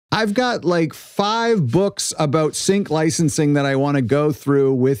I've got like 5 books about sync licensing that I want to go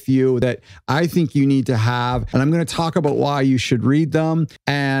through with you that I think you need to have. And I'm going to talk about why you should read them.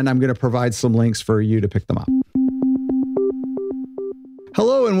 And I'm going to provide some links for you to pick them up.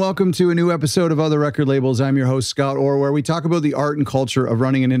 Hello and welcome to a new episode of Other Record Labels. I'm your host, Scott Orr, where we talk about the art and culture of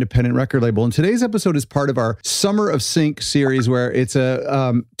running an independent record label. And today's episode is part of our Summer of Sync series, where it's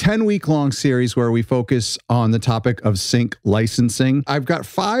a 10-week-long series where we focus on the topic of sync licensing. I've got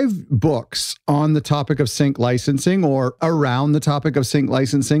 5 books on the topic of sync licensing or around the topic of sync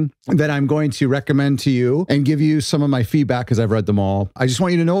licensing that I'm going to recommend to you and give you some of my feedback because I've read them all. I just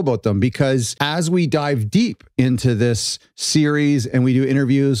want you to know about them because as we dive deep into this series and we do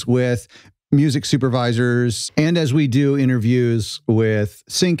interviews with music supervisors, and as we do interviews with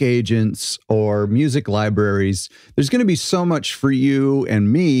sync agents or music libraries, there's going to be so much for you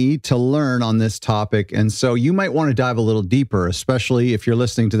and me to learn on this topic. And so you might want to dive a little deeper, especially if you're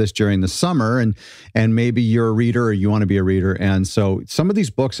listening to this during the summer and maybe you're a reader or you want to be a reader. And so some of these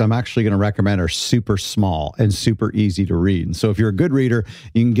books I'm actually going to recommend are super small and super easy to read. And so if you're a good reader,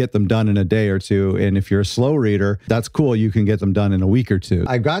 you can get them done in a day or two. And if you're a slow reader, that's cool. You can get them done in a week or two.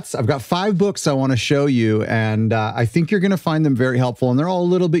 I've got 5 books I want to show you, and I think you're going to find them very helpful, and they're all a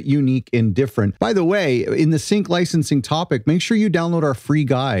little bit unique and different. By the way, in the sync licensing topic, make sure you download our free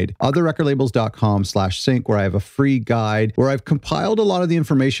guide, otherrecordlabels.com/sync, where I have a free guide where I've compiled a lot of the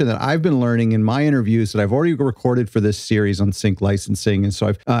information that I've been learning in my interviews that I've already recorded for this series on sync licensing. And so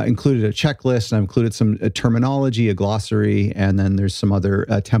I've included a checklist, and I've included some terminology, a glossary, and then there's some other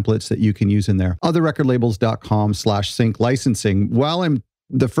templates that you can use in there. Otherrecordlabels.com/sync licensing.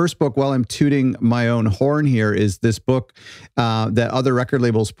 The first book, while I'm tooting my own horn here, is this book that Other Record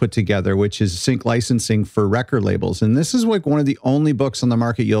Labels put together, which is sync licensing for record labels. And this is like one of the only books on the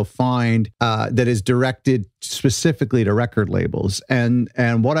market you'll find that is directed specifically to record labels. And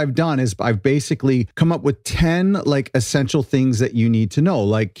what I've done is I've basically come up with 10 like essential things that you need to know,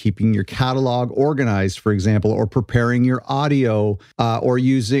 like keeping your catalog organized, for example, or preparing your audio, or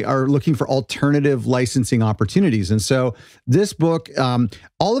looking for alternative licensing opportunities. And so this book,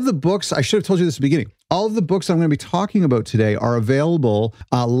 all of the books, I should have told you this at the beginning, all of the books I'm going to be talking about today are available,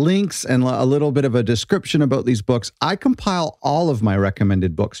 links and a little bit of a description about these books. I compile all of my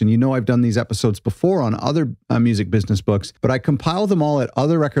recommended books, and you know I've done these episodes before on other music business books, but I compile them all at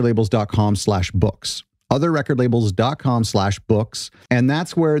otherrecordlabels.com/books. otherrecordlabels.com/books. And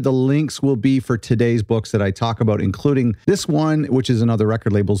that's where the links will be for today's books that I talk about, including this one, which is another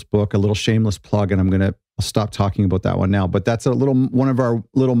Record Labels book, a little shameless plug, and I'm going to stop talking about that one now. But that's one of our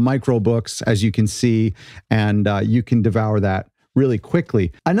little micro books, as you can see, and you can devour that really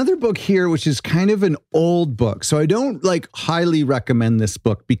quickly. Another book here, which is kind of an old book. So I don't highly recommend this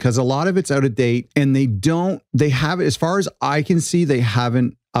book because a lot of it's out of date, and they have, as far as I can see, they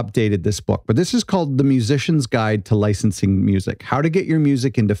haven't updated this book. But this is called The Musician's Guide to Licensing Music: How to Get Your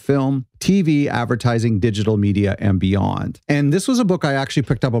Music into Film, TV, Advertising, Digital Media, and Beyond. And this was a book I actually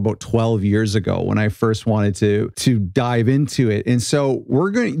picked up about 12 years ago when I first wanted to dive into it. And so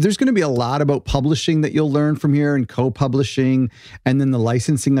there's going to be a lot about publishing that you'll learn from here, and co-publishing, and then the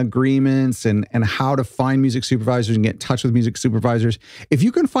licensing agreements, and how to find music supervisors and get in touch with music supervisors. If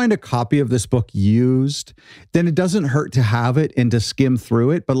you can find a copy of this book used, then it doesn't hurt to have it and to skim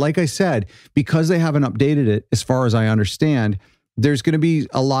through it. But like I said, because they haven't updated it, as far as I understand, there's going to be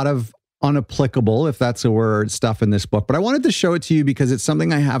a lot of unapplicable, if that's a word, stuff in this book. But I wanted to show it to you because it's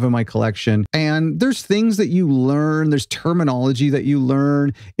something I have in my collection. And there's things that you learn. There's terminology that you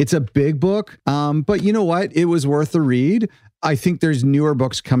learn. It's a big book. But you know what? It was worth a read. I think there's newer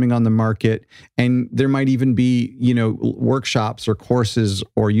books coming on the market, and there might even be, workshops or courses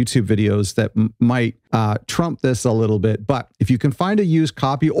or YouTube videos that might trump this a little bit. But if you can find a used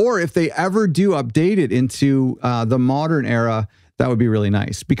copy, or if they ever do update it into the modern era, that would be really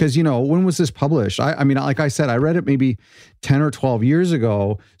nice. Because, when was this published? I mean, like I said, I read it maybe 10 or 12 years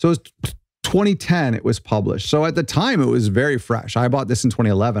ago. So it was 2010 it was published. So at the time it was very fresh. I bought this in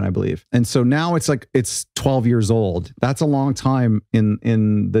 2011, I believe. And so now it's 12 years old. That's a long time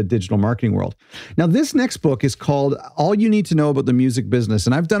in the digital marketing world. Now this next book is called All You Need to Know About the Music Business.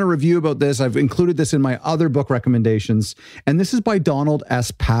 And I've done a review about this. I've included this in my other book recommendations. And this is by Donald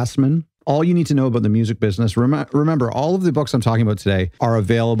S. Passman. All You Need to Know About the Music Business. Remember, all of the books I'm talking about today are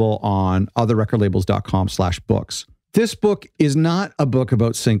available on otherrecordlabels.com/books. This book is not a book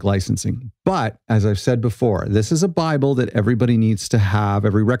about sync licensing, but as I've said before, this is a Bible that everybody needs to have,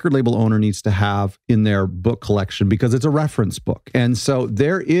 every record label owner needs to have in their book collection because it's a reference book. And so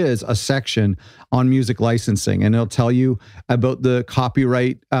there is a section on music licensing, and it'll tell you about the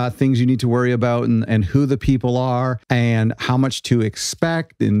copyright things you need to worry about and who the people are and how much to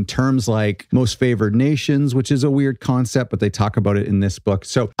expect in terms like most favored nations, which is a weird concept, but they talk about it in this book.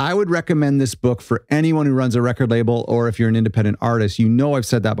 So I would recommend this book for anyone who runs a record label or if you're an independent artist. You know I've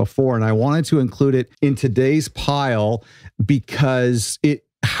said that before, and I wanted to include it in today's pile because it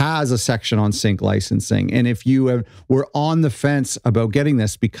has a section on sync licensing. And if you were on the fence about getting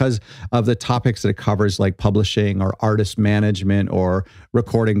this because of the topics that it covers, like publishing or artist management or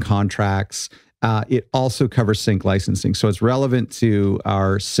recording contracts, it also covers sync licensing. So it's relevant to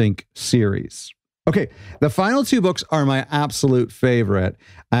our sync series. Okay, the final two books are my absolute favorite,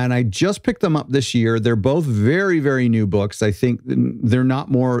 and I just picked them up this year. They're both very, very new books. I think they're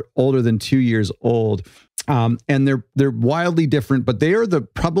not more older than 2 years old, and they're wildly different, but they are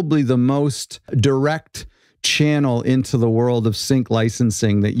probably the most direct channel into the world of sync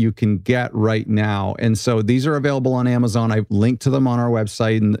licensing that you can get right now. And so these are available on Amazon. I've linked to them on our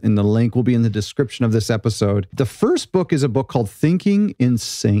website, and the link will be in the description of this episode. The first book is a book called Thinking in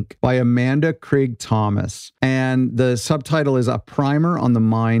Sync by Amanda Craig Thomas. And the subtitle is A Primer on the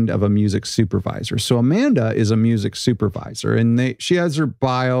Mind of a Music Supervisor. So Amanda is a music supervisor, and she has her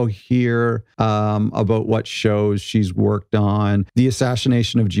bio here about what shows she's worked on. The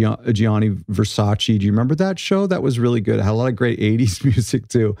Assassination of Gianni Versace. Do you remember that show? That was really good. It had a lot of great 80s music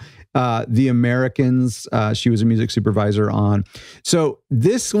too. The Americans, she was a music supervisor on. So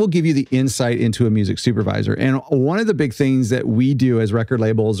this will give you the insight into a music supervisor. And one of the big things that we do as record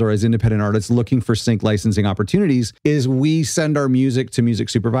labels or as independent artists looking for sync licensing opportunities is we send our music to music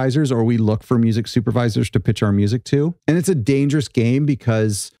supervisors, or we look for music supervisors to pitch our music to. And it's a dangerous game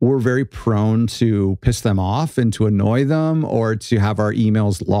because we're very prone to piss them off and to annoy them or to have our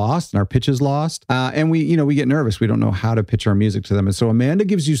emails lost and our pitches lost. And we get nervous. We don't know how to pitch our music to them. And so Amanda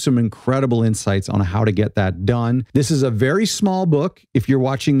gives you some incredible insights on how to get that done. This is a very small book. If you're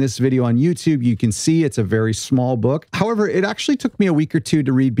watching this video on YouTube, you can see it's a very small book. However, it actually took me a week or two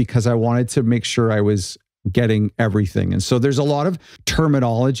to read because I wanted to make sure I was getting everything. And so there's a lot of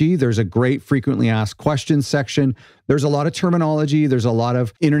terminology. There's a great frequently asked questions section. There's a lot of terminology. There's a lot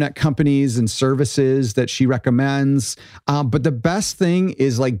of internet companies and services that she recommends. But the best thing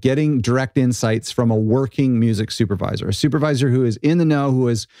is like getting direct insights from a working music supervisor, a supervisor who is in the know, who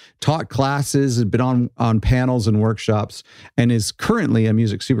has taught classes, has been on panels and workshops, and is currently a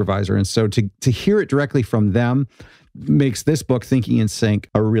music supervisor. And so to hear it directly from them makes this book, Thinking in Sync,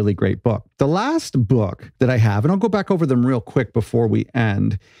 a really great book. The last book that I have, and I'll go back over them real quick before we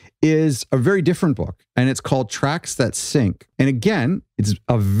end, is a very different book, and it's called Tracks That Sync. And again, it's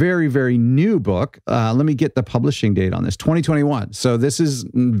a very, very new book. Let me get the publishing date on this, 2021. So this is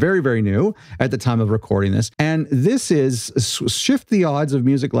very, very new at the time of recording this. And this is Shift the Odds of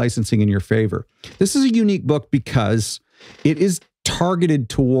Music Licensing in Your Favor. This is a unique book because it is targeted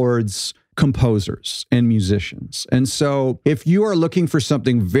towards composers and musicians. And so if you are looking for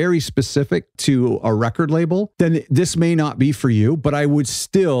something very specific to a record label, then this may not be for you, but I would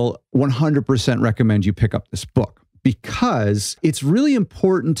still 100% recommend you pick up this book because it's really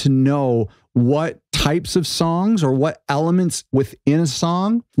important to know what types of songs or what elements within a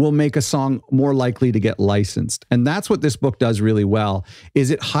song will make a song more likely to get licensed. And that's what this book does really well,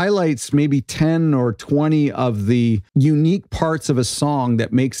 is it highlights maybe 10 or 20 of the unique parts of a song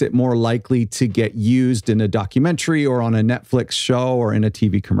that makes it more likely to get used in a documentary or on a Netflix show or in a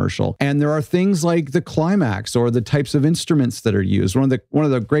TV commercial. And there are things like the climax or the types of instruments that are used. One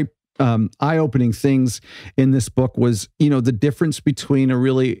of the great eye-opening things in this book was, the difference between a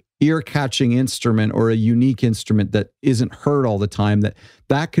really ear-catching instrument or a unique instrument that isn't heard all the time,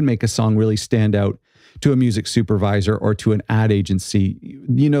 that can make a song really stand out to a music supervisor or to an ad agency.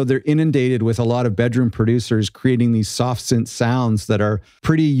 They're inundated with a lot of bedroom producers creating these soft synth sounds that are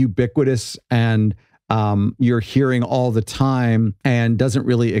pretty ubiquitous and you're hearing all the time and doesn't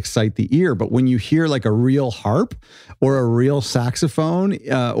really excite the ear. But when you hear like a real harp or a real saxophone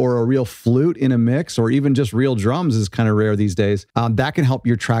or a real flute in a mix, or even just real drums is kind of rare these days, that can help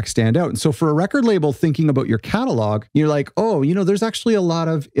your track stand out. And so for a record label thinking about your catalog, you're like, oh, there's actually a lot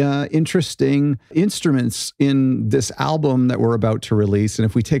of interesting instruments in this album that we're about to release. And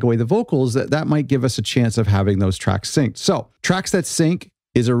if we take away the vocals, that might give us a chance of having those tracks synced. So Tracks That Sync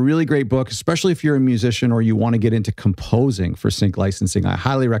is a really great book, especially if you're a musician or you want to get into composing for sync licensing. I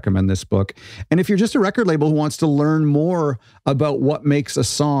highly recommend this book. And if you're just a record label who wants to learn more about what makes a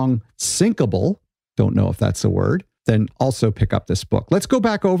song syncable, don't know if that's a word, then also pick up this book. Let's go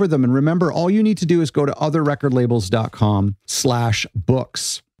back over them. And remember, all you need to do is go to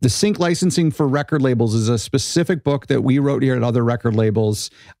otherrecordlabels.com/books. The sync licensing for record labels is a specific book that we wrote here at Other Record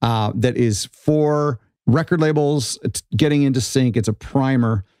Labels that is for record labels getting into sync. It's a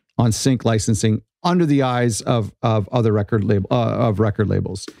primer on sync licensing under the eyes of other record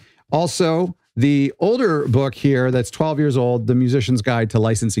labels. Also, the older book here that's 12 years old, The Musician's Guide to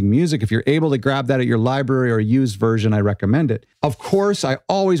Licensing Music. If you're able to grab that at your library or a used version, I recommend it. Of course, I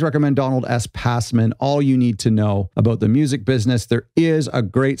always recommend Donald S. Passman, All You Need to Know About the Music Business. There is a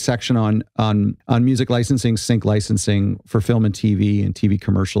great section on music licensing, sync licensing for film and TV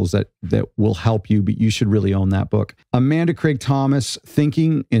commercials that will help you, but you should really own that book. Amanda Craig Thomas,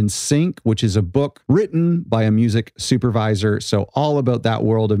 Thinking in Sync, which is a book written by a music supervisor. So all about that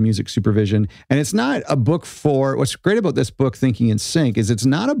world of music supervision. And it's not a book for, what's great about this book, Thinking in Sync, is it's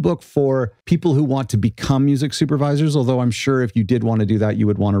not a book for people who want to become music supervisors, although I'm sure if you did want to do that, you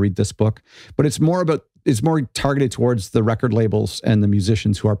would want to read this book. But it's more targeted towards the record labels and the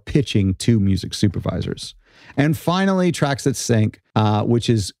musicians who are pitching to music supervisors. And finally, Tracks That Sync, which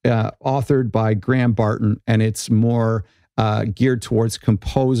is authored by Graham Barton, and it's more geared towards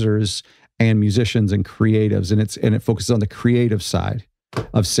composers and musicians and creatives, and it focuses on the creative side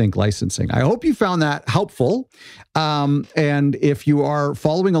of sync licensing. I hope you found that helpful. And if you are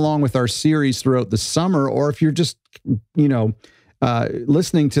following along with our series throughout the summer, or if you're just,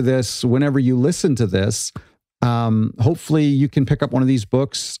 listening to this whenever you listen to this, hopefully you can pick up one of these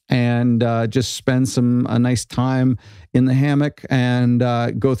books and just spend a nice time in the hammock and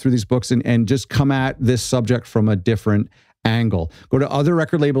go through these books and just come at this subject from a different angle. Go to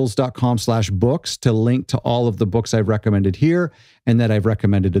otherrecordlabels.com/books to link to all of the books I've recommended here and that I've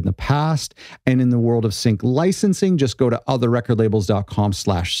recommended in the past. And in the world of sync licensing, just go to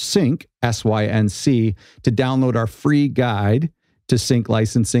otherrecordlabels.com/sync, SYNC, to download our free guide to sync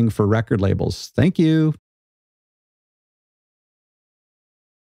licensing for record labels. Thank you.